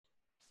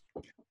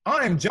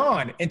I'm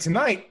John, and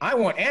tonight I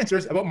want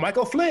answers about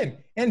Michael Flynn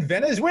and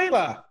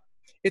Venezuela.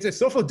 It's a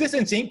social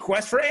distancing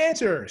quest for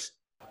answers.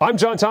 I'm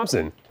John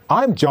Thompson.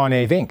 I'm John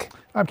A. Vink.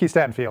 I'm Keith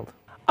Stattenfield.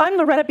 I'm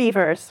Loretta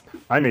Beavers.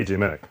 I'm AJ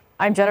Minnick.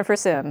 I'm Jennifer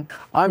Sim.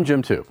 I'm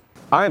Jim Tu.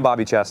 I'm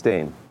Bobby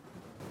Chastain.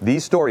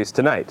 These stories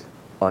tonight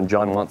on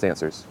John Wants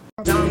Answers.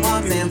 John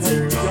wants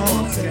answers.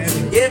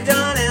 Give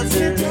John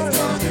answers.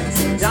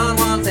 John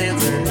wants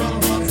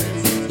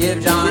answers.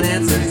 Give John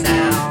answers now.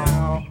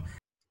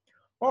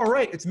 All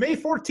right, it's May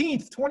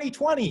 14th,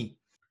 2020.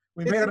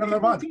 We made it another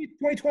month.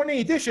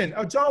 2020 edition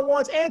of John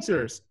Wants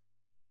Answers.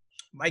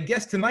 My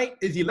guest tonight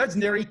is the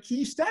legendary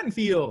Keith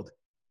Stattenfield.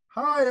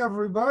 Hi,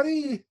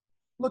 everybody.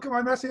 Look at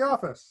my messy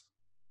office.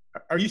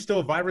 Are you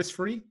still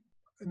virus-free?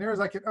 Near as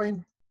I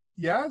can,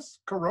 yes,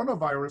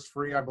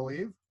 coronavirus-free, I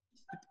believe.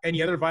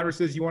 Any other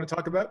viruses you want to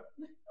talk about?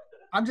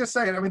 I'm just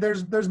saying,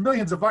 there's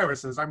millions of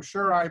viruses. I'm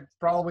sure I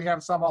probably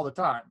have some all the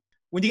time.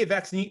 When you get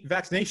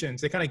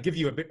vaccinations, they kind of give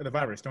you a bit of the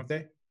virus, don't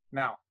they?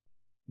 Now.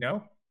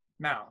 No?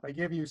 Now. They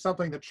give you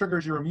something that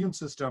triggers your immune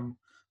system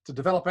to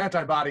develop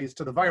antibodies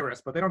to the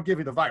virus, but they don't give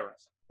you the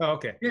virus. Oh,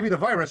 okay. If they give you the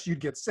virus, you'd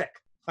get sick.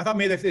 I thought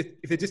maybe if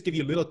they just give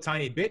you a little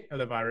tiny bit of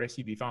the virus,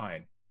 you'd be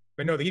fine.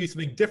 But no, they give you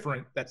something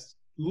different that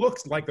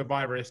looks like the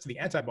virus to the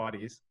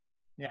antibodies.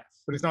 Yes.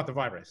 But it's not the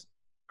virus.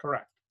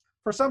 Correct.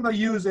 For some, they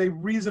use a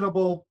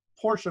reasonable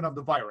portion of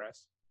the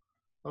virus.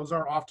 Those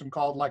are often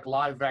called like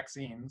live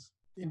vaccines.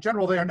 In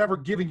general, they are never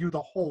giving you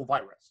the whole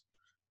virus.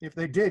 If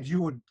they did,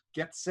 you would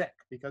get sick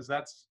because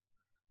that's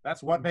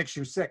what makes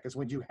you sick is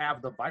when you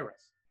have the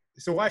virus.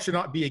 So I should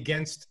not be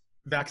against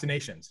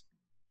vaccinations.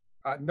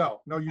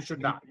 No, you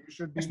should not. You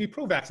should be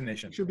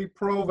pro-vaccination. You should be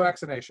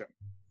pro-vaccination.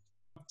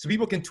 So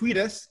people can tweet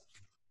us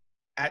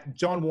at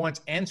John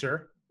Wants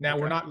Answer. Now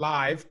we're not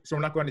live, so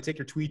we're not going to take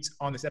your tweets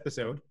on this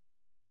episode.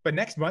 But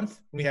next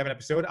month, when we have an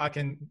episode, I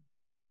can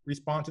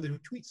respond to the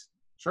tweets.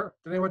 Sure.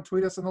 Did anyone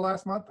tweet us in the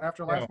last month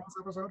after last month's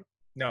episode?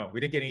 No, we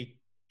didn't get any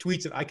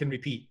tweets that I can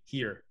repeat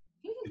here.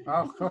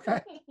 Oh,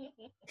 okay.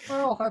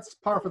 Well, that's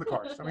par for the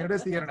course. It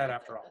is the internet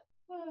after all.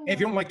 And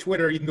if you don't like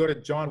Twitter, you can go to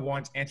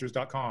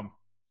johnwantsanswers.com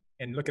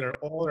and look at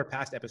all our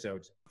past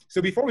episodes.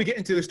 So before we get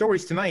into the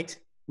stories tonight,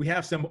 we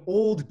have some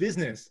old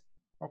business.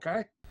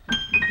 Okay.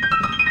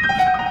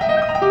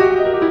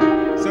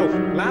 So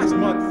last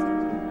month,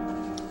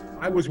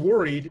 I was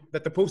worried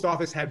that the post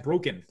office had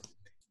broken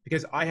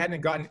because I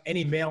hadn't gotten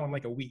any mail in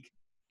like a week.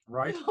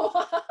 Right.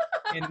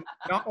 And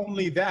not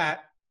only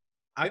that,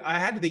 I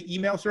had the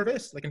email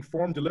service, like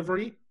Informed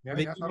Delivery. Yeah,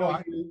 they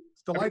email you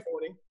it's delightful.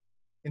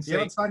 And you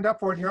haven't signed up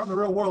for it and you're out in the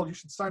real world, you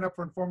should sign up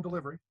for Informed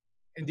Delivery.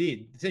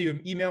 Indeed. They send you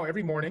an email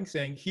every morning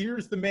saying,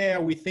 here's the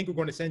mail we think we're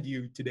going to send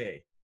you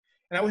today.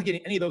 And I wasn't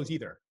getting any of those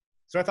either.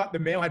 So I thought the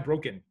mail had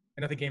broken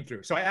and nothing came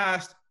through. So I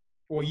asked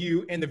for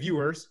you and the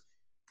viewers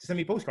to send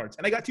me postcards.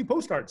 And I got 2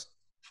 postcards.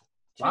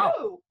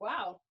 Wow.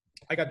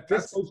 I got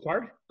this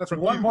postcard. That's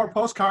one more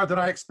postcard than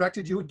I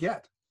expected you would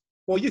get.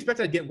 Well, you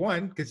expected I'd get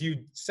one because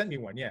you sent me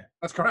one, yeah.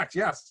 That's correct,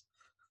 yes.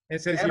 And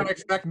it says I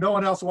expect no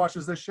one else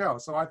watches this show,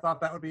 so I thought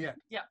that would be it.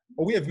 Yeah.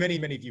 Well, we have many,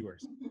 many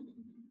viewers.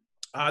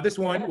 This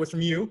one was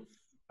from you.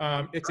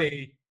 It's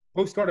a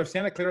postcard of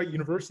Santa Clara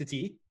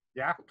University.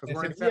 Yeah, because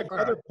we're in we Santa have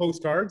Clara. other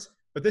postcards,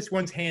 but this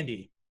one's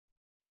handy.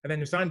 And then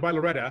you're signed by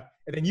Loretta,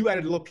 and then you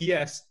added a little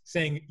PS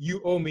saying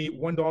you owe me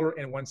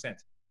 $1.01.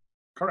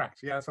 Correct.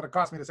 Yeah, that's what it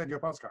cost me to send you a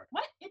postcard.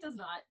 What? It does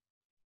not.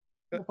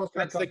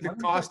 That's like the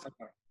cost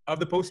of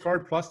the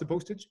postcard plus the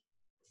postage.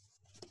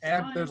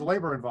 And there's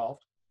labor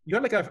involved. You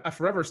got like a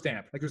forever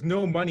stamp. Like there's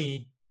no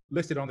money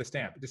listed on the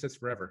stamp. It just says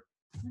forever.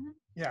 Mm-hmm.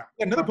 Yeah.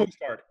 Another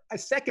postcard. A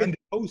second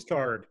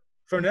postcard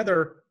for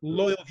another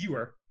loyal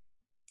viewer.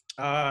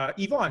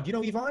 Yvonne. Do you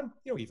know Yvonne?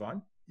 You know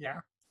Yvonne.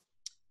 Yeah.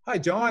 Hi,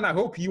 John. I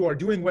hope you are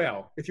doing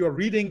well. If you are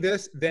reading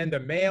this, then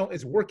the mail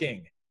is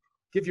working.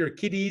 Give your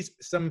kitties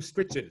some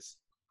scritches.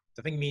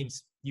 I think it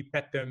means you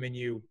pet them and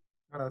you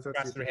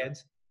scratch their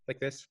heads like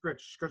this.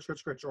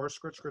 Scritch, or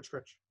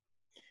scritch.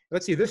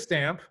 Let's see this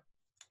stamp.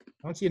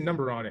 I don't see a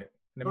number on it.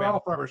 They're all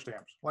forever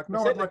stamps.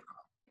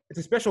 It's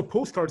a special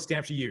postcard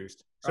stamp she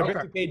used. So I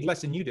bet you paid less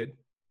than you did.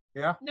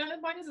 Yeah. No,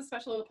 mine is a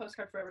special little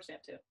postcard forever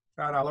stamp too.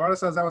 No, Loretta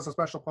says that was a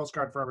special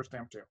postcard forever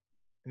stamp too.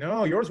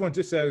 No, yours one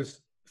just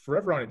says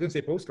forever on it. It doesn't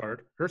say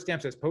postcard. Her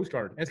stamp says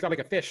postcard. And it's got like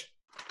a fish.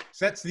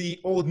 So that's the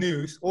old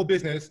news. Old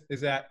business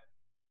is that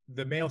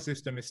the mail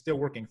system is still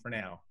working for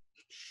now.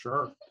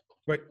 Sure.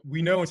 But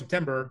we know in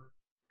September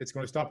it's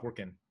going to stop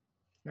working.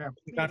 Yeah.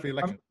 Time for the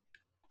election.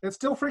 It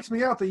still freaks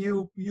me out that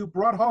you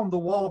brought home the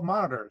wall of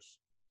monitors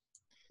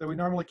that we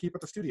normally keep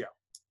at the studio.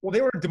 Well, they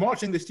were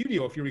demolishing the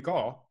studio, if you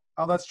recall.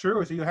 Oh, that's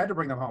true. So you had to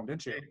bring them home,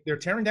 didn't you? They're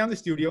tearing down the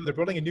studio. They're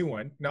building a new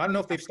one. Now, I don't know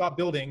if they've stopped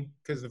building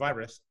because of the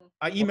virus.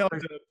 I emailed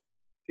the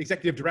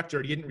executive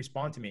director. He didn't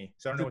respond to me.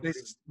 So I don't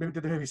know.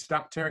 Did they maybe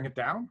stop tearing it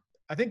down?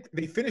 I think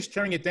they finished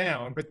tearing it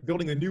down, but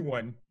building a new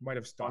one might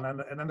have stopped.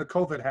 And then the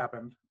COVID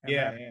happened.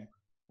 Yeah.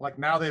 Like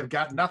now they've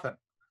got nothing.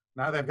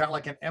 Now they've got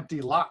like an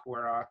empty lot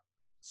where a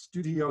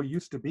studio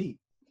used to be.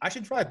 I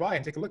should try by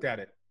and take a look at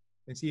it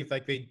and see if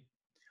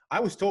I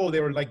was told they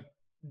were like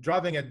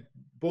driving a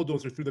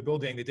bulldozer through the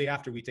building the day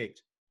after we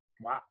taped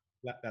Wow,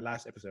 that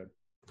last episode.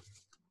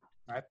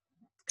 that's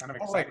kind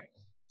of All right. exciting.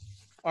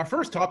 Our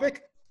first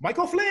topic,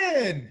 Michael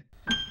Flynn.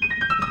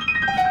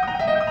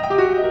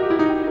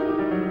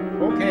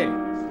 Okay.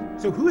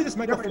 So who is this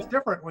Michael It's Flynn?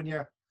 different when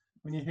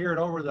you hear it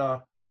over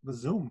the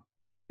Zoom.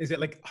 Is it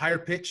like higher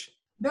pitch?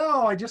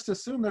 No, I just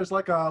assume there's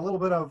like a little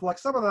bit of like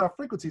some of the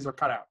frequencies are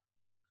cut out.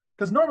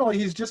 Because normally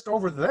he's just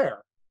over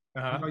there.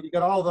 Uh-huh. You know, you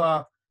get all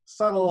the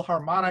subtle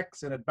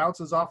harmonics and it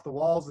bounces off the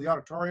walls of the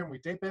auditorium we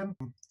tape in.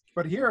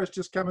 But here it's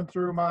just coming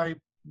through my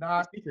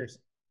not. Speakers.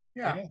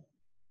 Yeah.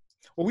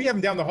 Well, we have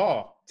him down the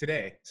hall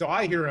today. So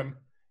I hear him.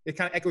 It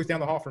kind of echoes down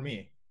the hall for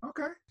me.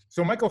 Okay.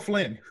 So Michael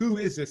Flynn, who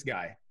is this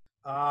guy?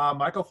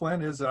 Michael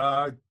Flynn is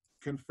a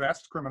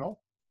confessed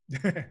criminal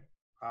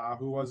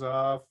who was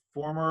a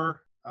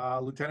former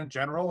lieutenant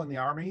general in the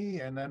Army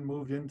and then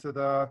moved into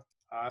the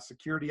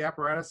security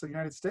apparatus of the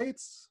United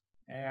States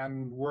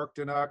and worked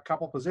in a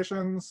couple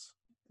positions.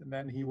 And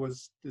then he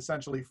was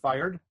essentially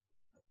fired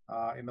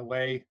in the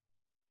way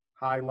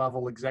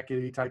high-level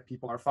executive type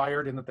people are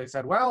fired, in that they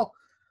said, well,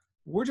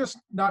 we're just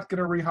not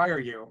going to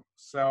rehire you.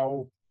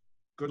 So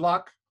good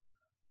luck.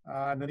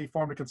 And then he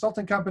formed a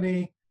consulting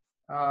company.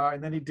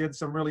 And then he did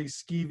some really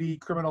skeevy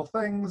criminal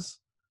things.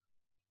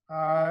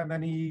 And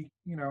then he,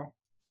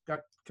 got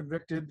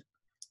convicted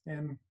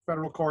in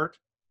federal court.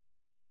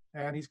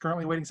 And he's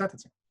currently awaiting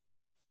sentencing.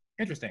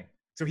 Interesting.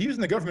 So he was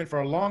in the government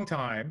for a long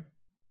time.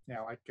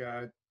 Yeah, like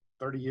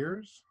 30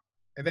 years.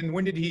 And then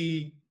when did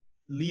he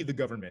leave the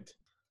government?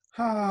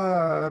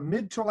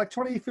 Mid to like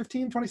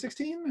 2015,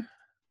 2016?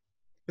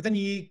 But then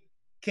he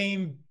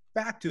came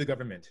back to the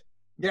government.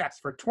 Yes,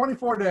 for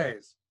 24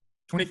 days.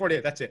 24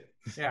 days, that's it.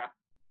 Yeah.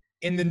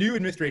 In the new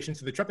administration,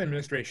 so the Trump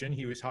administration,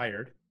 he was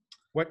hired.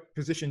 What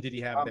position did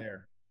he have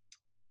there?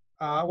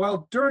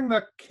 Well, during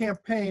the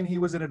campaign, he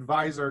was an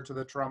advisor to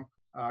the Trump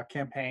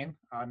campaign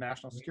on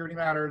national security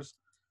matters.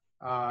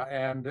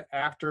 And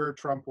after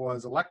Trump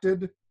was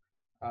elected,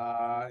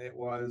 it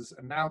was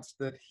announced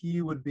that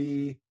he would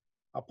be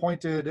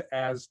appointed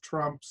as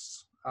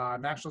Trump's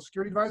national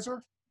security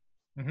advisor,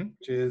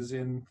 which is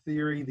in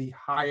theory the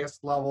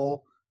highest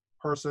level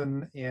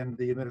person in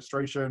the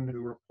administration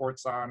who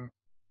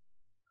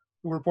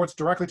reports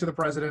directly to the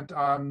president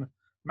on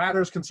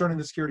matters concerning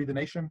the security of the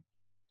nation.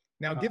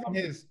 Now, given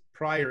his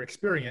prior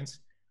experience,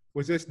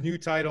 was this new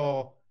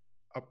title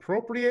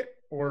appropriate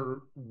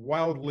or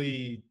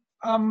wildly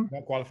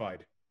not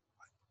qualified?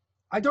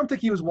 I don't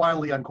think he was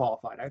wildly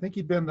unqualified. I think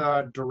he'd been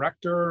the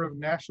director of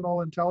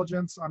national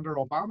intelligence under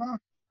Obama,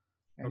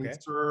 and he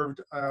served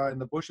in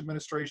the Bush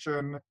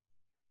administration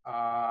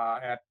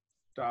at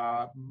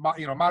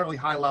moderately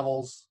high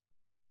levels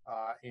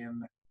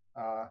in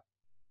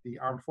the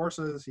armed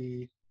forces.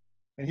 He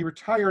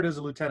retired as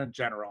a lieutenant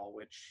general,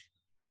 which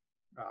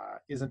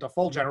isn't a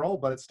full general,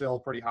 but it's still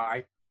pretty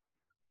high.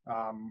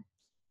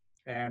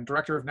 And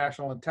director of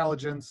national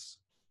intelligence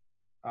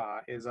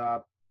is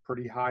a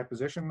pretty high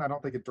position. I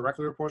don't think it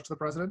directly reports to the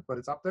president, but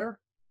it's up there.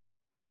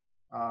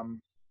 And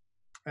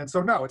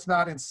so, no, it's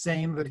not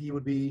insane that he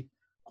would be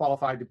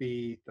qualified to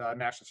be the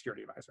national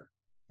security advisor.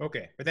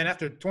 Okay, but then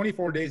after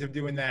 24 days of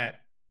doing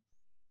that,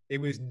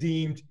 it was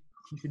deemed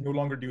he could no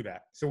longer do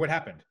that. So what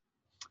happened?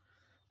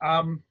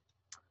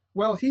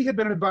 Well, he had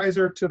been an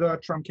advisor to the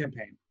Trump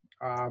campaign.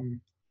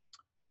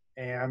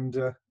 And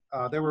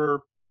there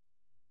were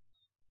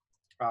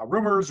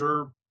rumors,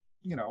 or,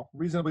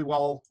 reasonably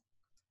well,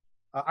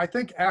 I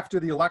think after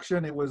the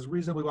election, it was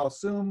reasonably well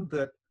assumed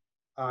that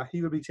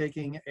he would be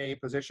taking a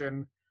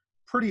position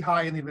pretty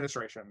high in the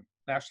administration,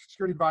 national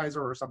security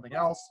advisor or something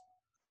else.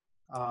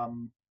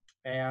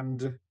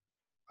 And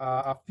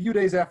a few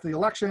days after the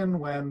election,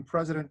 when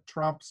President-elect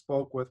Trump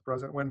spoke with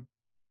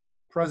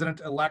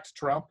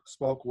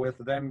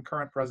then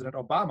current President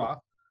Obama,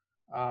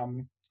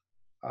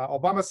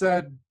 Obama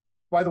said,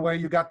 by the way,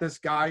 you got this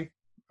guy,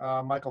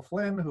 Michael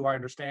Flynn, who I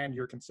understand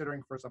you're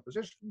considering for some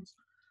positions.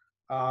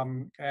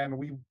 And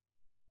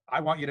I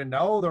want you to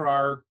know there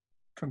are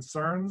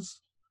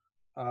concerns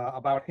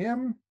about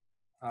him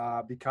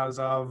because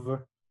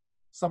of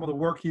some of the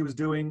work he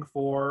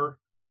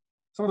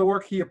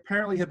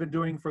apparently had been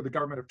doing for the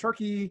government of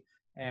Turkey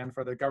and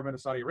for the government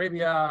of Saudi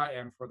Arabia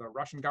and for the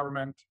Russian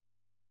government.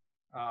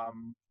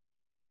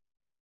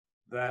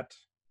 That,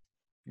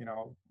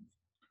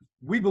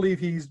 we believe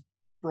he's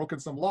broken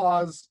some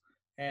laws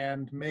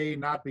and may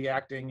not be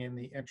acting in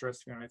the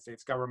interest of the United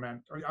States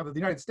government, or the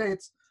United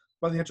States,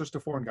 but in the interest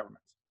of foreign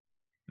governments.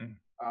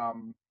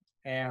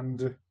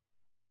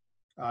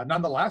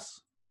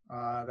 Nonetheless,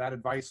 that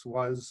advice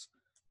was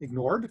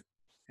ignored,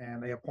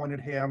 and they appointed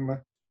him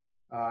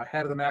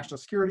head of the National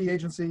Security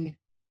Agency.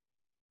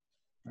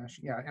 The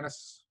National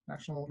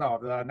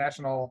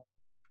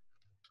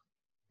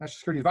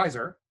Security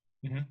Advisor.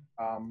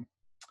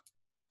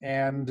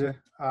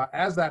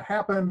 As that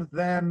happened,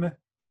 then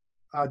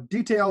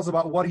details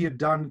about what he had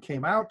done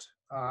came out,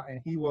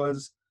 and he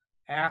was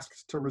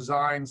asked to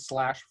resign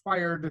 /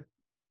 fired,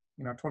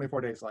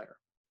 24 days later,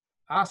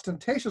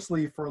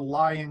 ostentatiously for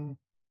lying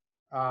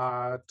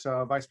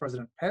to Vice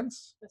President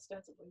Pence,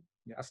 Ostensibly.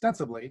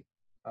 ostensibly,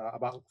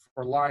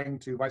 for lying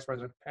to Vice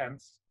President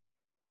Pence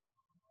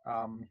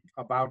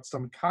about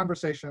some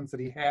conversations that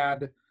he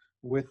had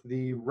with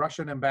the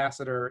Russian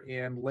ambassador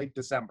in late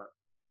December.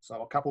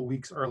 So a couple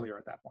weeks earlier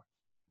at that point.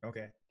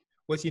 Okay.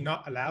 Was he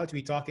not allowed to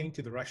be talking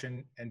to the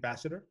Russian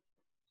ambassador?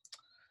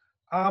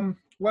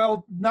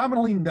 Well,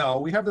 nominally, no.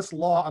 We have this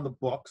law on the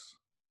books,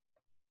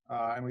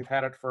 and we've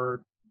had it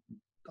for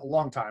a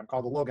long time,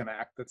 called the Logan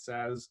Act, that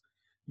says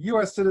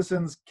U.S.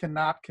 citizens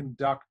cannot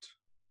conduct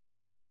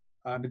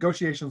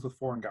negotiations with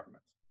foreign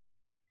governments.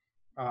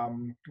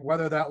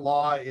 Whether that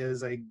law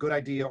is a good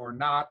idea or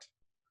not,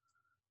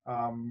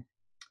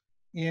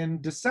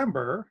 in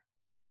December,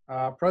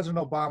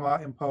 President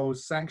Obama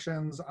imposed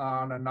sanctions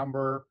on a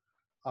number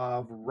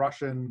of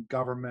Russian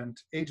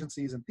government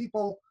agencies and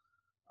people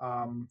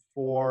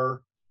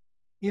for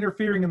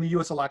interfering in the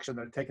U.S. election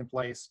that had taken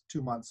place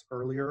 2 months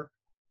earlier.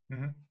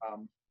 Mm-hmm.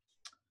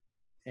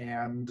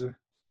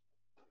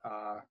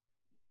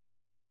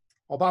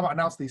 Obama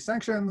announced these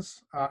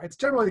sanctions. It's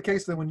generally the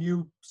case that when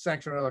you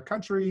sanction another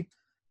country,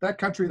 that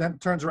country then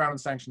turns around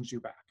and sanctions you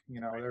back. You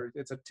know,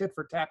 it's a tit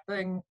for tat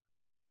thing.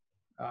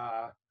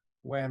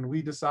 When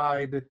we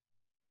decide,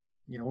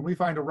 you know, when we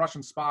find a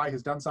Russian spy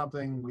who's done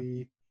something,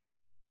 we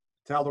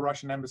tell the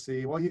Russian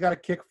embassy, well, you got to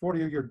kick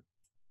 40 of your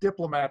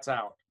diplomats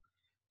out.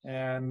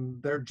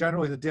 And they're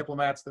generally the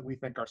diplomats that we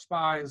think are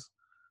spies.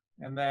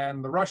 And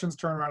then the Russians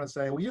turn around and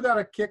say, well, you got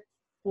to kick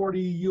 40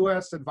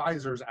 U.S.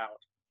 advisors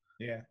out.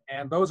 Yeah.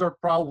 And those are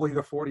probably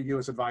the 40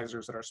 U.S.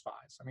 advisors that are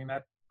spies. I mean,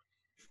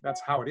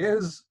 that's how it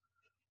is.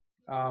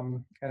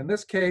 And in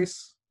this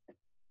case,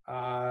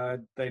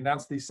 they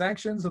announced these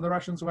sanctions, and the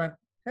Russians went,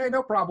 hey,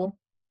 no problem,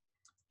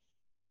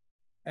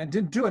 and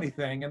didn't do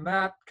anything. And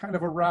that kind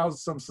of aroused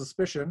some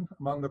suspicion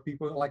among the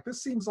people. Like,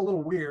 this seems a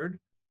little weird.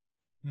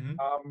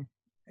 Mm-hmm.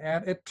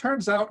 And it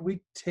turns out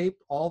we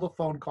taped all the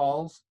phone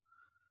calls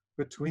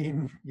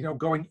between, you know,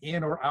 going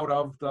in or out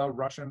of the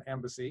Russian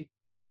embassy,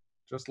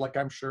 just like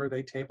I'm sure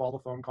they tape all the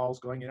phone calls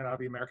going in and out of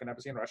the American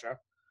embassy in Russia.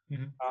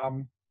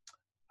 Mm-hmm.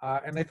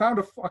 And they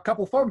found a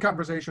couple phone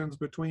conversations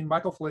between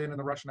Michael Flynn and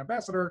the Russian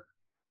ambassador,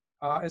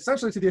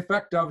 essentially to the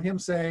effect of him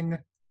saying,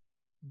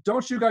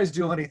 don't you guys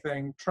do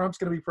anything. Trump's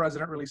going to be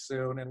president really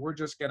soon, and we're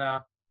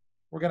going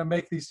to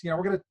make these, you know,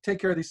 we're going to take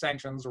care of these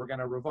sanctions. We're going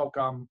to revoke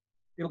them.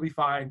 It'll be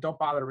fine. Don't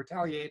bother to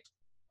retaliate.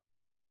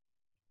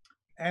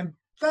 And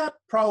that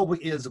probably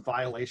is a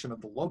violation of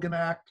the Logan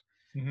Act.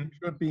 Mm-hmm. You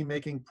shouldn't be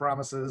making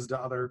promises to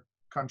other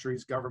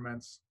countries'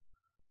 governments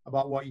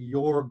about what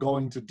you're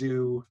going to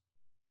do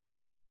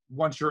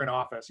once you're in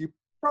office. You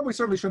probably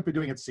certainly shouldn't be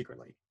doing it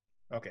secretly.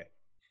 Okay.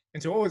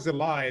 And so what was the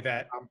lie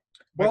that...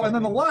 well, and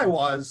then the lie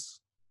was,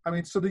 I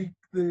mean, so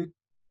the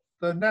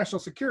National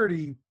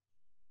Security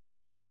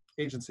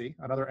Agency,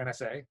 another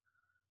NSA,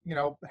 you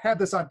know, had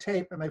this on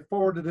tape, and they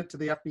forwarded it to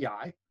the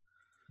FBI.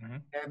 Mm-hmm.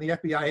 And the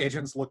FBI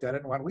agents looked at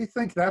it and went, we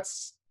think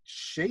that's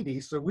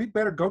shady, so we'd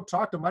better go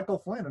talk to Michael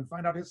Flynn and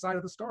find out his side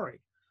of the story.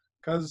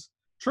 Because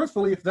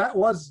truthfully, if that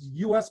was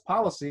U.S.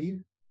 policy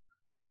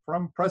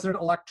from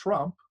President-elect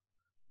Trump,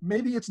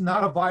 maybe it's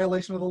not a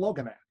violation of the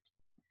Logan Act.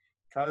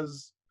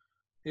 Because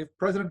if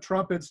President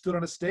Trump had stood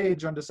on a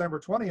stage on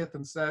December 20th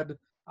and said,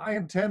 I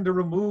intend to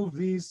remove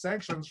these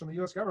sanctions from the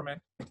U.S.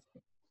 government,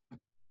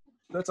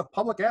 that's a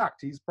public act.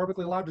 He's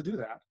perfectly allowed to do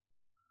that.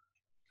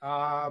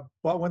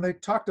 But when they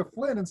talked to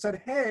Flynn and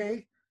said,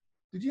 hey,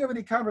 did you have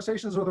any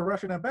conversations with the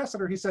Russian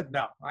ambassador? He said,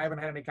 no, I haven't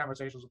had any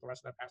conversations with the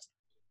Russian ambassador.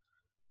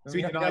 And So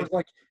he the denied- guy was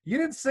like, you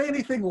didn't say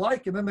anything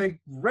like, and then they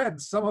read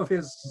some of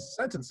his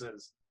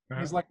sentences. Uh-huh.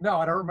 He's like, no,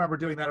 I don't remember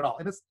doing that at all.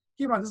 And it's,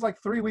 keep in mind, this is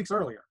like 3 weeks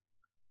earlier.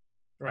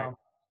 Right.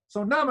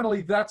 So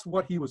nominally, that's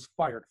what he was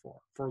fired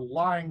for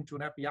lying to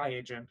an FBI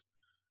agent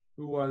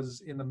who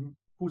was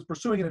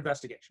pursuing an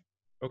investigation.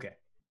 Okay.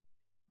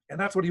 And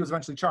that's what he was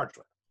eventually charged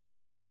with,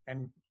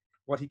 and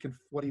what he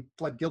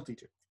pled guilty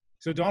to.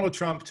 So Donald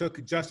Trump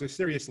took justice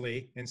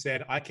seriously and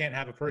said, I can't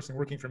have a person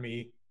working for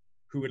me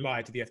who would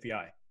lie to the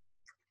FBI.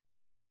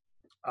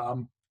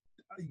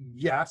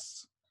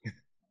 Yes,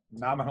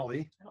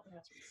 nominally. I don't think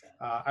that's what he said.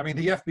 I mean,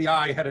 the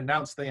FBI had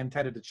announced they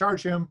intended to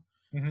charge him,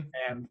 Mm-hmm.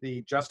 and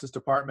the Justice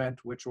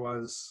Department, which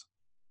was,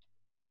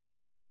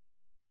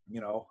 you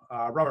know,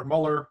 Robert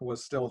Mueller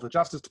was still the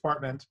Justice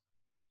Department,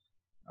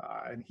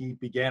 and he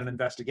began an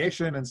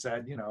investigation and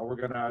said, you know, we're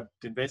going to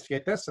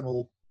investigate this and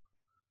we'll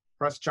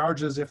press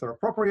charges if they're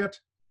appropriate.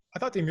 I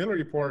thought the Mueller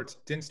report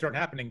didn't start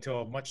happening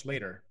till months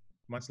later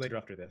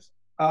after this.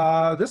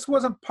 This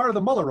wasn't part of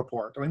the Mueller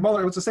report. I mean,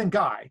 Mueller, it was the same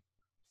guy.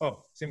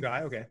 Oh, same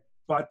guy? Okay.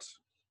 But,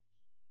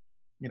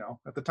 you know,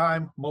 at the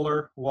time,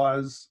 Mueller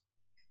was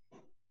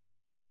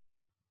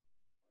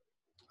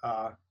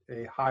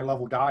a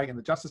high-level guy in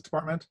the Justice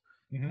Department,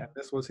 Mm-hmm. and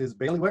this was his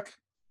bailiwick.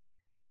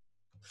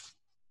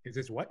 Is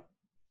this what?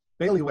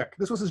 Bailiwick.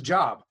 This was his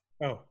job.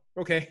 Oh,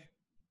 okay.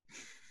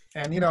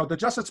 And, you know, the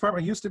Justice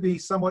Department used to be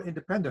somewhat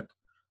independent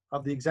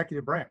of the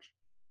executive branch.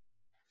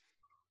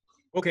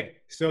 Okay,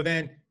 so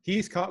then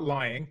he's caught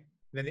lying.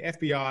 Then the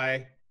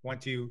FBI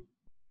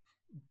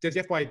does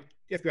the FBI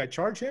FBI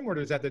charge him, or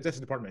does that the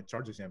Justice Department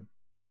charges him?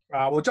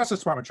 Well, the Justice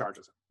Department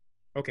charges him.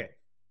 Okay.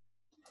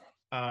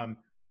 But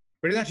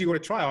it didn't actually go to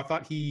trial. I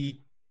thought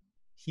he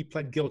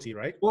pled guilty,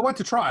 right? Well, it went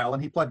to trial,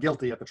 and he pled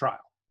guilty at the trial.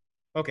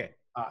 Okay.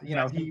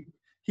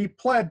 He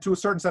pled to a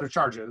certain set of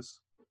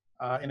charges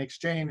in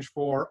exchange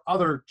for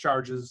other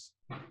charges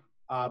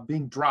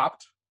being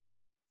dropped.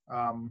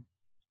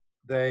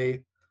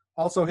 They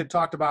also had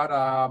talked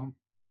about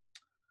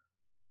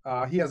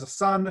he has a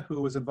son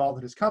who was involved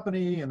in his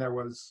company, and there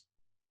was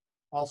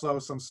also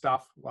some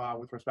stuff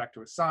with respect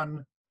to his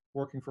son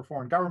working for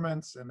foreign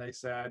governments. And they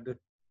said,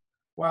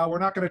 well, we're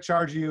not going to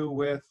charge you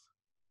with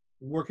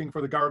working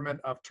for the government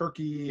of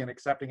Turkey and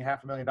accepting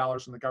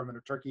 $500,000 from the government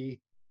of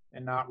Turkey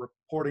and not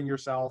reporting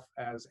yourself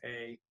as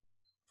a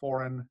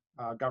foreign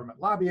government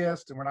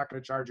lobbyist. And we're not going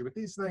to charge you with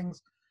these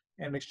things.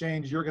 And in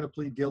exchange, you're going to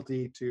plead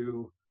guilty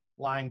to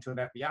lying to an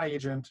FBI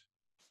agent,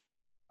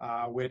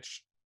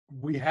 which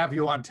we have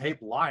you on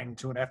tape lying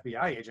to an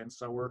FBI agent.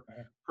 So we're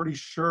pretty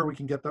sure we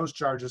can get those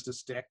charges to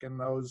stick. And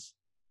those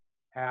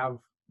have,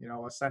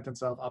 a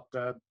sentence of up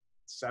to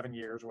 7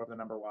 years, whatever the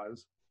number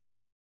was.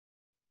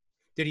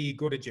 Did he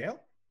go to jail?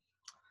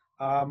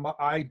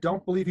 I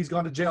don't believe he's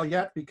gone to jail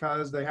yet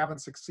because they haven't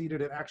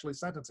succeeded at actually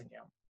sentencing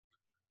him.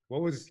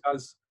 What was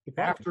because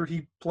after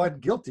he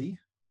pled guilty,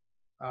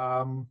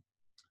 some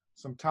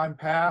time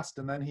passed,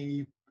 and then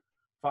he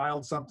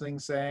filed something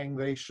saying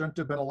they shouldn't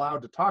have been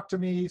allowed to talk to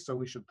me, so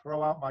we should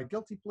throw out my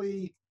guilty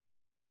plea.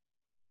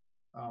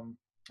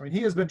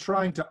 He has been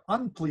trying to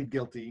unplead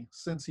guilty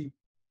since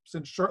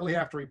shortly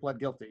after he pled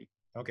guilty.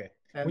 Okay.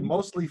 And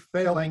mostly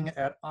failing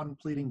at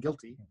unpleading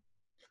guilty.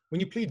 When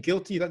you plead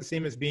guilty, is that the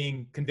same as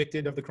being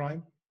convicted of the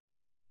crime?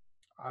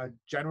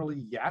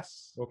 Generally,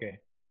 yes. Okay.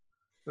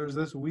 There's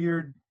this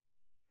weird.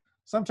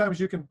 Sometimes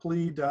you can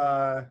plead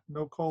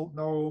no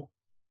colo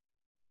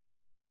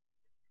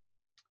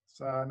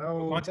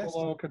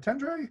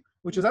contendere,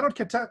 which is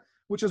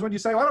which is when you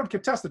say, well, I don't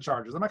contest the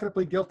charges. I'm not going to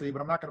plead guilty,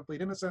 but I'm not going to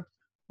plead innocent.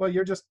 Well,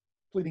 you're just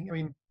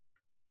pleading.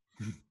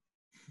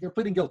 You're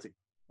pleading guilty.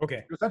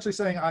 Okay. You're essentially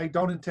saying I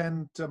don't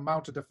intend to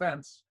mount a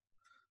defense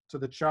to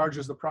the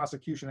charges the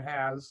prosecution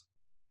has,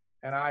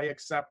 and I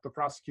accept the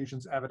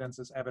prosecution's evidence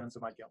as evidence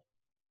of my guilt.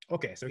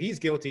 Okay, so he's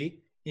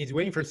guilty. He's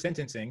waiting for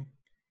sentencing,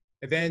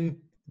 and then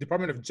the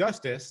Department of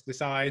Justice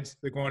decides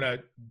they're going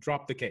to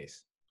drop the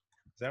case.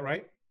 Is that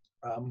right?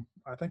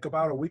 I think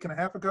about a week and a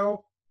half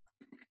ago.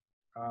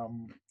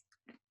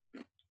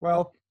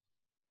 Well,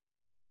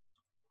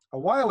 a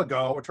while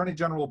ago, Attorney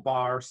General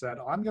Barr said,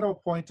 I'm going to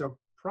appoint a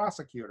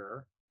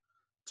prosecutor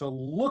to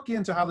look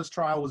into how this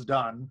trial was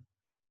done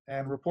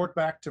and report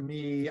back to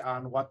me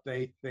on what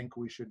they think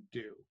we should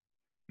do.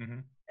 Mm-hmm.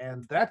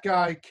 And that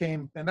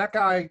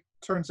guy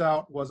turns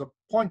out was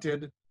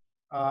appointed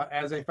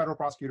as a federal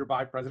prosecutor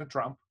by President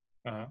Trump,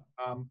 the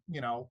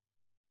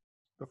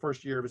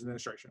first year of his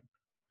administration.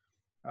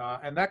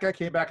 And that guy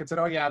came back and said,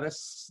 oh yeah,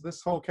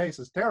 this whole case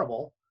is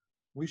terrible.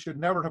 We should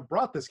never have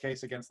brought this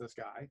case against this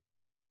guy.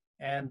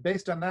 And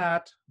based on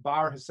that,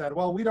 Barr has said,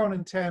 well, we don't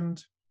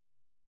intend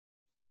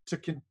to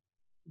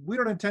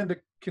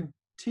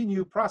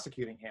continue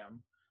prosecuting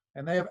him.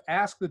 And they have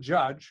asked the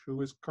judge,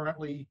 who is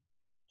currently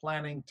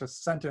planning to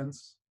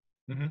sentence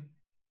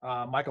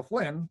Michael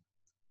Flynn,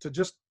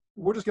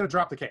 we're just going to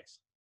drop the case.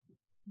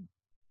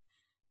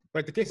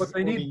 But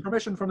they need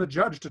permission from the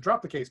judge to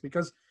drop the case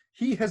because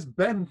he has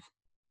been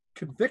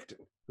convicted.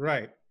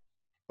 Right.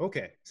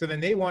 Okay. So then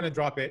they want to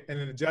drop it, and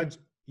then the judge,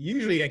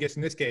 usually, I guess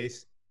in this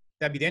case,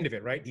 that'd be the end of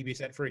it, right? He'd be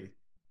set free.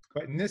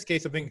 But in this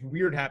case, something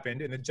weird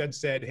happened, and the judge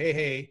said,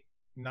 hey,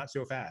 not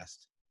so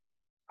fast.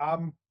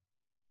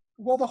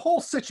 Well, the whole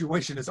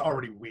situation is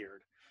already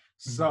weird.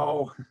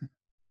 So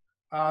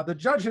the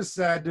judge has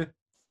said,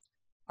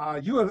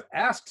 you have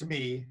asked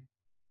me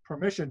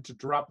permission to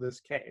drop this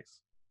case.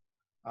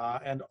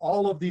 And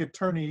all of the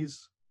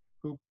attorneys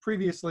who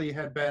previously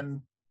had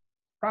been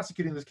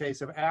prosecuting this case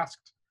have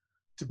asked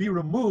to be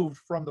removed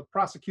from the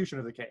prosecution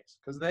of the case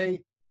because the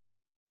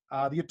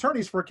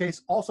attorneys for a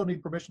case also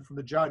need permission from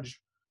the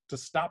judge to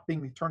stop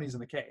being the attorneys in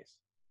the case.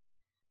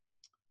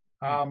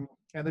 And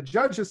the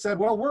judge has said,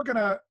 well, we're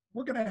gonna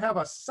have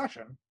a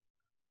session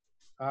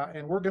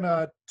and we're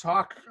gonna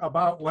talk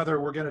about whether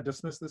we're gonna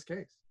dismiss this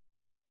case.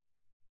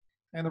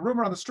 And the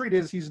rumor on the street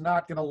is he's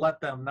not gonna let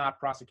them not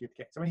prosecute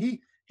the case. I mean,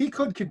 he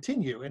could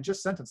continue and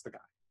just sentence the guy.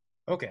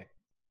 Okay.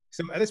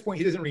 So at this point,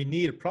 he doesn't really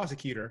need a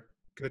prosecutor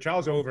because the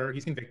trial's over,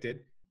 he's convicted.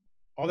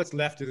 All that's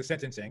left is the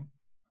sentencing.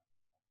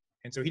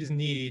 And so he doesn't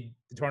need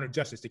the Department of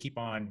Justice to keep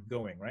on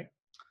going, right?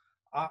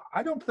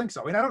 I don't think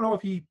so. I mean, I don't know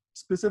if he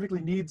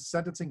specifically needs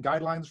sentencing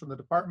guidelines from the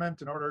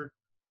department in order.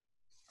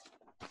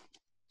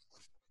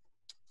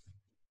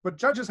 But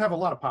judges have a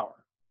lot of power.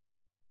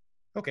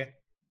 Okay.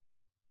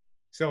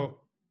 So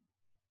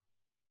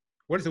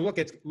what does it look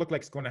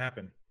like it's going to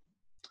happen?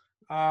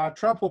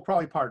 Trump will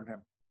probably pardon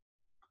him.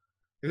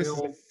 Is this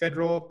a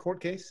federal court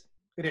case?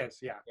 It is,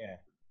 yeah. Yeah.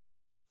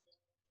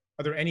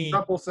 Are there any...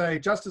 Trump will say,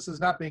 justice is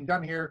not being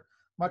done here.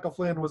 Michael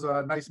Flynn was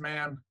a nice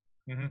man.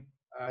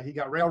 He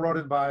got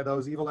railroaded by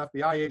those evil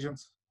FBI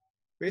agents.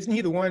 But isn't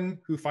he the one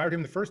who fired him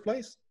in the first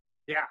place?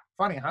 Yeah,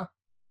 funny, huh?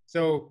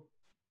 So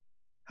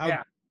how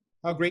Yeah.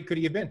 how great could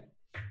he have been?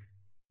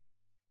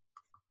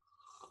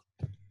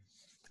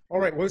 All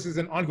right. Well, this is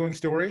an ongoing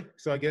story,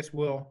 so I guess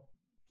we'll.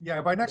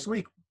 Yeah, by next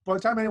week, by the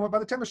time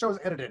the show is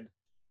edited,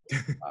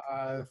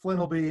 Flynn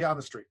will be on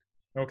the street.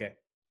 Okay.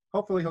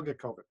 Hopefully, he'll get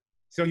COVID.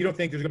 So you don't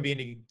think there's going to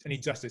be any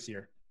justice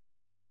here?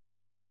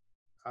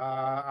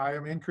 I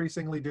am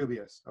increasingly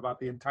dubious about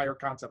the entire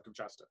concept of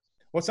justice.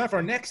 Well, it's time for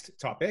our next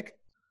topic,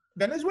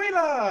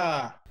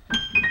 Venezuela.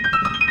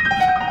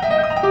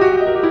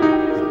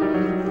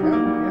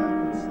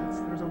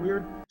 There's a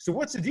weird. So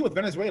what's the deal with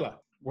Venezuela?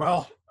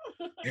 Well,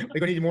 Are you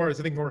going to need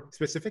something more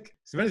specific?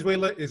 So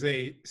Venezuela is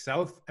a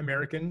South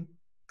American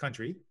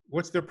country.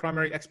 What's their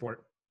primary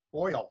export?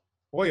 oil.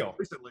 Oil.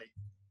 Recently,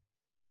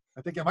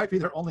 I think it might be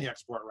their only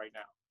export right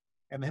now,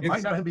 and they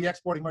might not be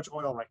exporting much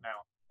oil right now.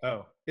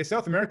 Oh, is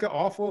South America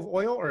all full of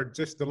oil, or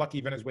just the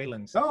lucky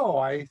Venezuelans? No,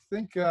 I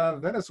think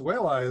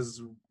Venezuela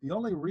is the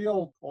only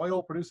real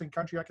oil-producing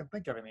country I can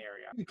think of in the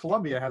area. Maybe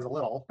Colombia has a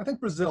little. I think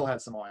Brazil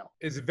has some oil.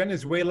 Is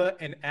Venezuela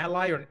an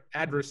ally or an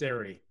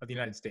adversary of the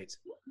United States?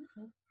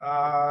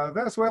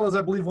 Venezuela is,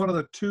 I believe, one of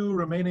the 2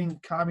 remaining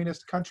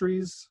communist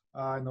countries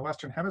in the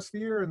Western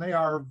Hemisphere, and they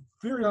are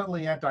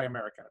virulently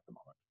anti-American at the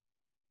moment.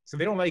 So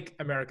they don't like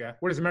America.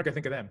 What does America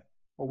think of them?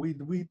 Well,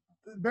 the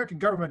American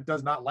government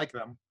does not like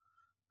them.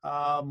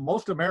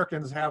 Most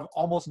Americans have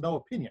almost no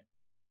opinion.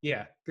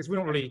 Yeah, because we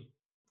don't really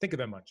think of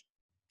them much.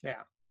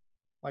 Yeah.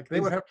 Like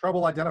they would have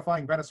trouble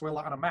identifying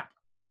Venezuela on a map.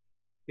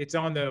 It's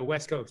on the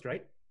West Coast,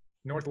 right?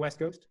 Northwest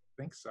Coast?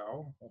 I think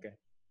so. Okay.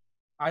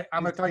 I'm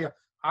going to tell you,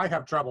 I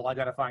have trouble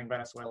identifying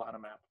Venezuela on a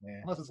map,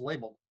 Yeah. unless it's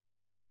labeled.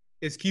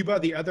 Is Cuba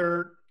the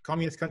other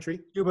communist country?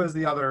 Cuba is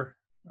the other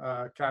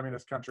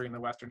communist country in the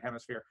Western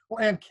Hemisphere.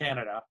 Well, and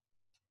Canada.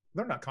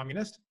 They're not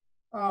communist.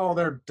 Oh,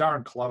 they're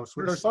darn close.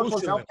 With They're their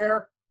socialist socialist.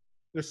 healthcare,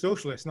 They're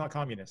socialists, not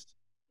communist.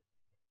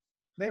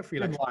 They have free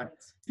in election. line.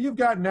 If you've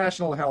got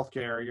national health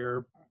care,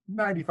 you're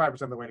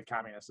 95% of the way to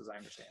communist, as I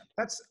understand.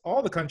 That's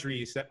all the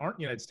countries that aren't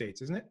United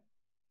States, isn't it?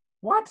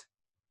 What?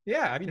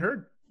 Yeah, have you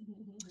heard?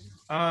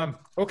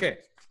 Okay.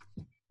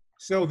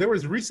 So there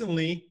was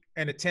recently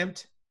an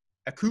attempt,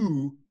 a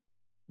coup,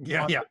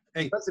 Yeah, on yeah.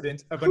 the Hey,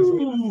 president of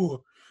Venezuela.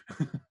 ooh.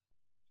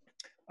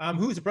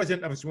 Who's the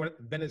president of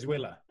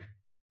Venezuela?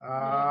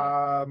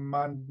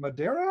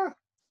 Madeira?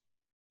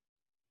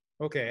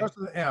 Okay. Starts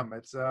with an M.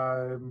 It's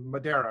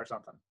Madeira or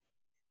something.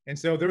 And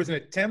so there was an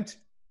attempt,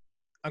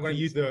 I'm going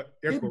to use the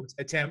air quotes,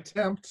 attempt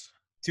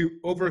to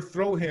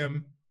overthrow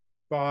him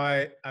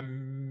by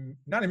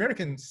not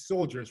American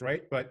soldiers,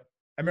 right? But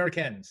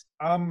Americans.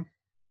 I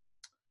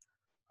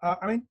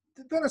mean,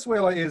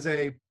 Venezuela is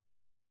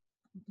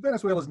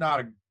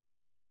not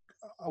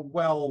a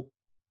well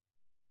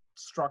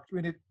structured.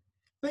 I mean,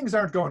 things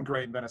aren't going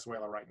great in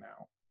Venezuela right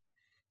now.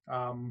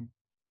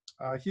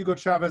 Hugo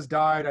Chavez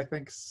died, I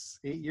think,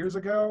 8 years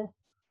ago.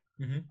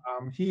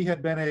 Mm-hmm. He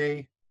had been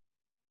a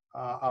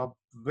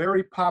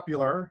very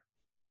popular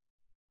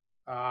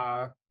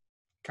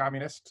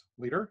communist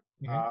leader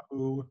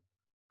who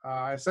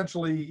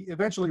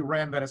eventually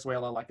ran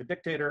Venezuela like a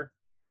dictator.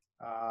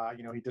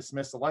 He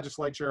dismissed the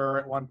legislature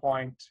at one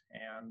point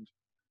and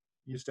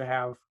used to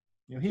have,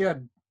 he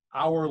had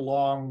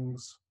hour-long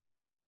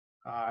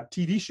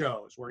TV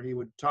shows where he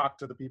would talk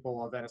to the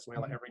people of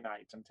Venezuela every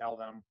night and tell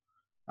them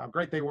how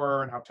great they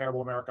were and how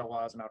terrible America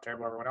was and how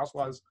terrible everyone else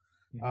was.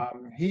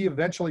 He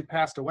eventually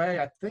passed away,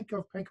 I think,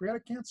 of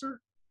pancreatic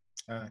cancer,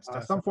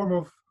 some form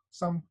of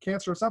some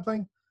cancer or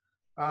something.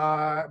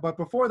 But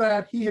before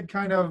that, he had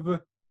kind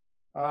of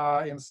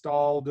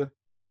installed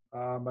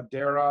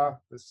Madeira,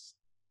 this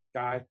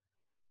guy,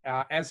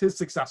 as his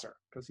successor,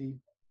 because he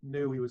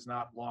knew he was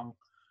not long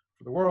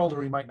for the world,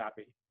 or he might not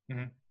be.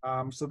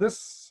 So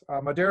this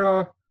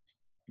Madeira,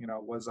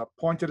 was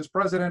appointed as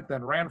president,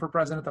 then ran for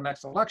president the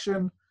next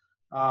election,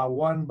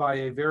 won by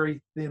a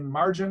very thin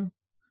margin.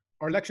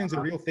 Are elections a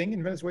real thing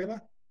in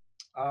Venezuela?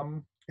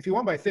 If you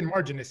won by a thin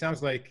margin, it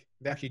sounds like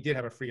they actually did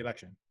have a free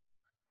election.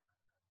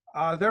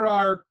 There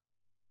are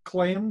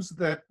claims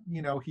that,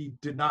 he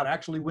did not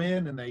actually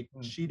win and they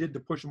cheated to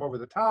push him over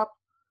the top.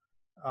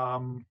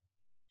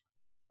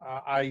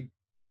 I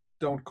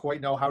don't quite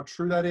know how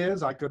true that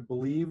is. I could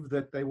believe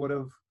that they would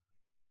have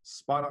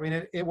spun. I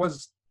mean, it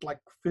was like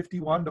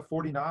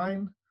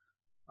 51-49,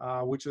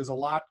 which is a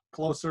lot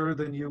closer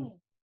than you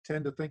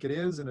tend to think it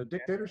is in a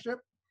dictatorship.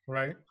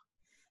 Right.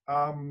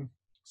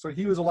 So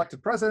he was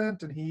elected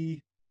president and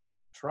he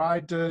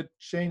tried to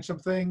change some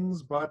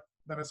things, but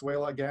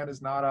Venezuela, again,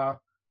 is not a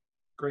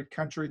great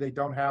country. They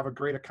don't have a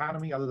great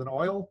economy other than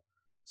oil.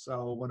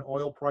 So when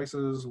oil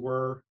prices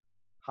were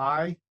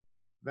high,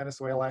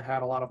 Venezuela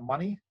had a lot of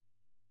money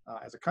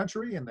as a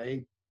country, and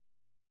they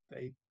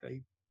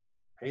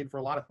paid for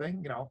a lot of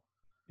things.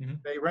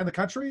 They ran the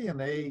country and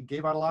they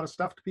gave out a lot of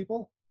stuff to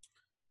people.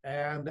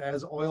 And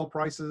as oil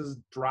prices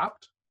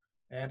dropped,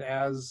 and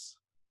as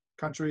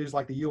countries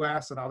like the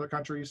U.S. and other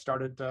countries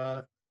started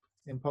to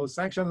impose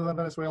sanctions on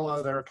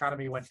Venezuela, their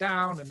economy went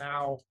down, and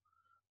now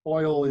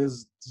oil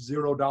is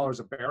 $0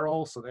 a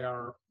barrel. So they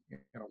are,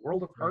 in a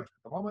world of hurt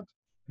at the moment.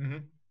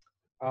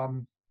 Mm-hmm.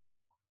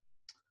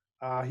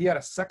 He had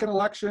a second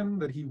election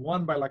that he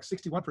won by like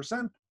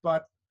 61%,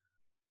 but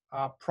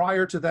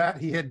prior to that,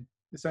 he had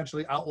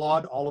essentially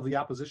outlawed all of the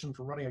opposition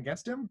from running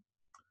against him.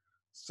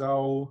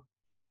 So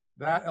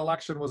that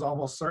election was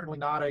almost certainly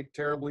not a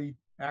terribly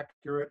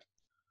accurate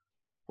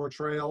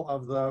portrayal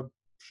of the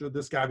should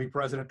this guy be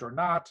president or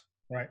not.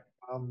 Right.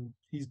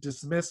 He's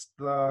dismissed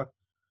the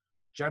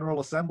General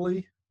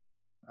Assembly.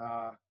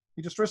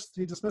 He dismissed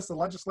the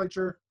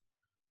legislature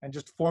and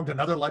just formed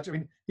another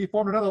he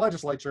formed another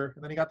legislature,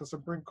 and then he got the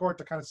Supreme Court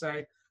to kind of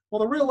say, well,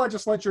 the real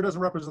legislature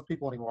doesn't represent the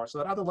people anymore. So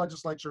that other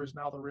legislature is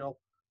now the real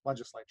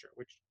legislature,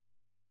 which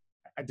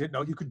I didn't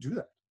know you could do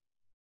that.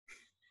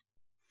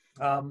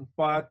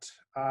 But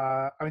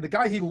the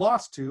guy he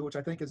lost to, which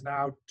I think is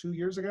now 2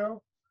 years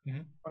ago,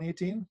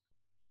 2018,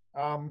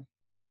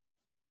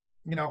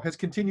 has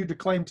continued to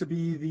claim to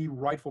be the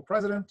rightful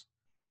president.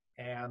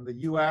 And the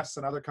US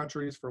and other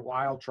countries for a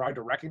while tried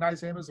to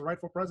recognize him as the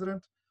rightful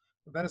president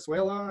of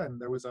Venezuela. And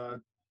there was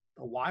a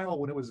while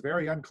when it was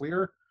very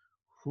unclear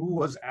who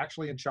was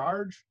actually in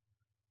charge.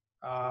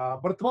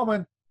 But at the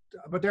moment,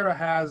 Madera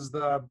has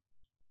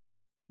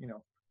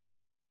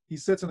he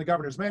sits in the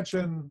governor's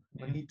mansion.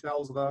 When he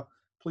tells the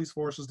police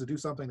forces to do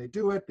something, they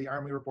do it. The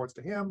army reports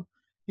to him.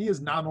 He is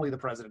nominally the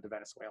president of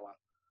Venezuela.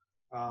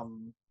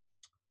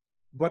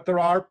 But there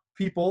are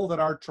people that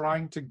are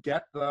trying to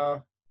get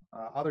the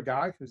other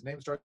guy whose name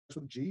starts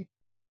with G,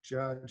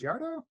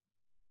 Giardo,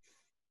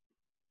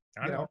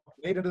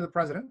 made into the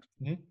president.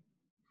 Mm-hmm.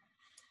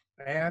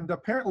 And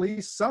apparently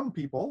some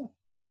people,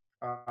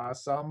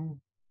 some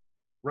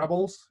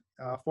rebels,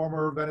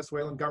 former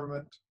Venezuelan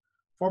government,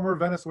 former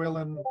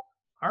Venezuelan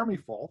army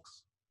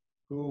folks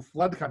who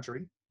fled the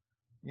country,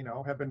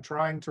 have been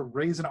trying to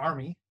raise an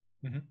army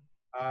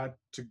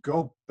to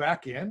go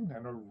back in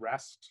and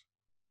arrest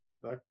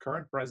the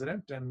current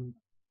president and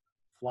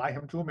fly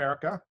him to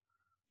America,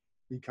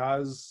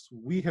 because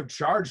we have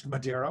charged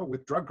Madera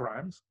with drug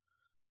crimes,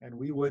 and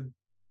we would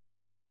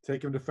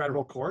take him to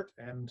federal court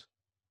and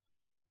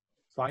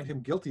find him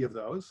guilty of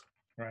those.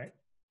 Right.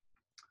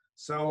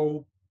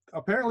 So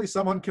apparently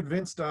someone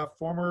convinced a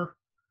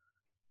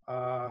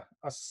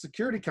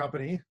security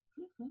company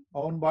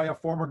owned by a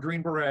former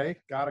Green Beret,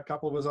 got a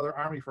couple of his other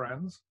army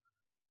friends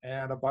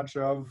and a bunch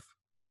of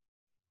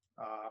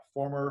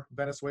former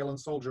Venezuelan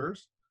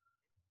soldiers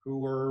who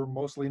were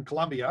mostly in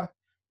Colombia,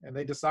 and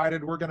they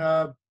decided we're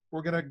gonna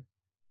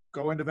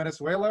go into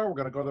Venezuela. We're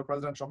gonna go to the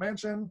presidential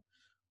mansion.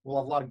 We'll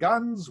have a lot of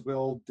guns.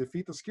 We'll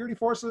defeat the security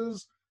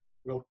forces.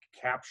 We'll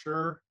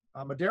capture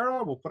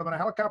Madera. We'll put him in a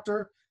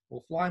helicopter.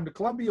 We'll fly him to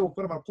Colombia. We'll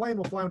put him on a plane.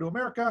 We'll fly him to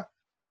America,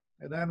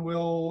 and then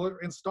we'll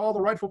install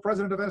the rightful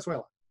president of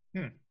Venezuela.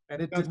 And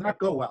it did not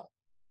go well.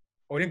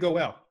 Oh, it didn't go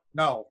well.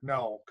 No,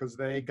 because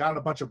they got on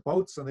a bunch of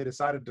boats and they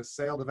decided to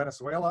sail to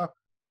Venezuela,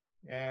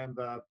 and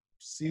the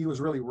sea was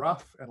really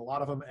rough, and a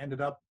lot of them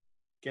ended up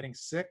getting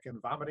sick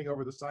and vomiting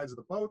over the sides of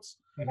the boats.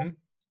 And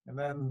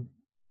then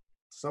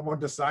someone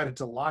decided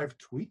to live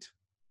tweet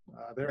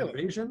their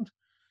invasion,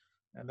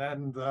 and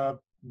then the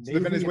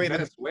Navy in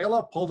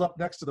Venezuela pulled up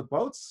next to the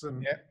boats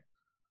and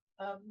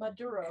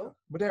Maduro,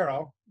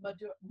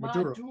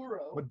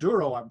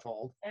 I'm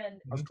told.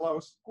 And I was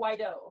close.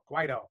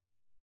 Guaido.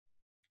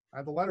 I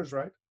had the letters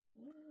right.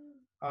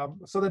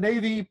 So the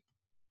Navy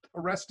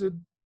arrested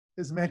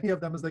as many of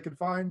them as they could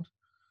find,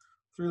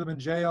 threw them in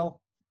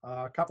jail.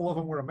 A couple of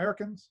them were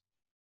Americans.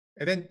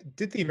 And then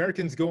did the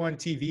Americans go on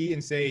TV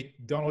and say,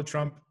 Donald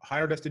Trump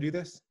hired us to do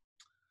this?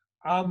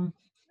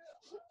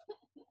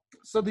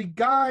 So the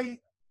guy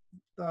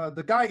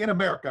in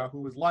America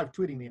who was live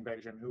tweeting the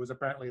invasion, who was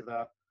apparently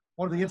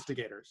one of the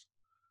instigators,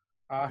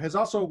 has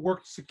also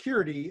worked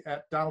security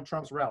at Donald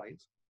Trump's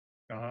rallies.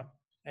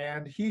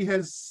 And he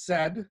has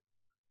said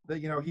that,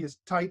 he is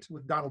tight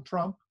with Donald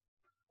Trump.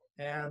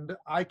 And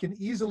I can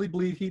easily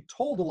believe he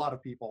told a lot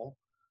of people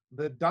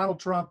that Donald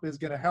Trump is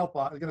going to help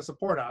us, is going to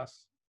support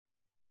us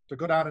to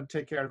go down and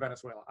take care of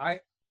Venezuela. I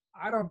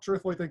don't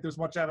truthfully think there's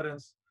much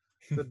evidence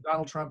that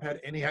Donald Trump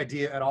had any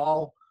idea at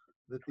all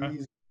that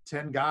these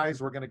 10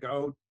 guys were going to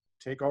go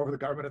take over the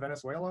government of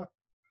Venezuela,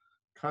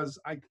 because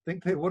I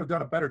think they would have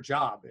done a better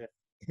job if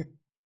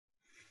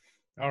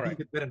All right. he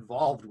had been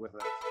involved with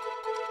it.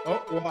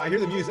 Oh, well, I hear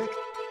the music,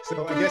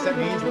 so I guess that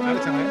means we're out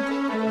of time.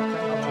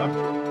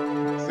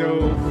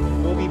 So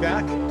we'll be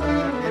back in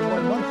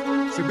 1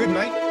 month. So good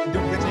night, and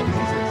don't forget to take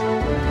diseases.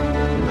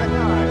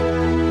 Bye-bye.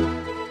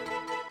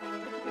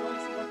 You want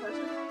to see one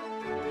person?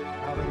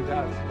 I don't think he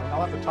does.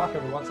 I'll have to talk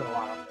every once in a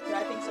while. Yeah,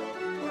 I think so.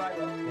 Or I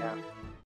will. Yeah.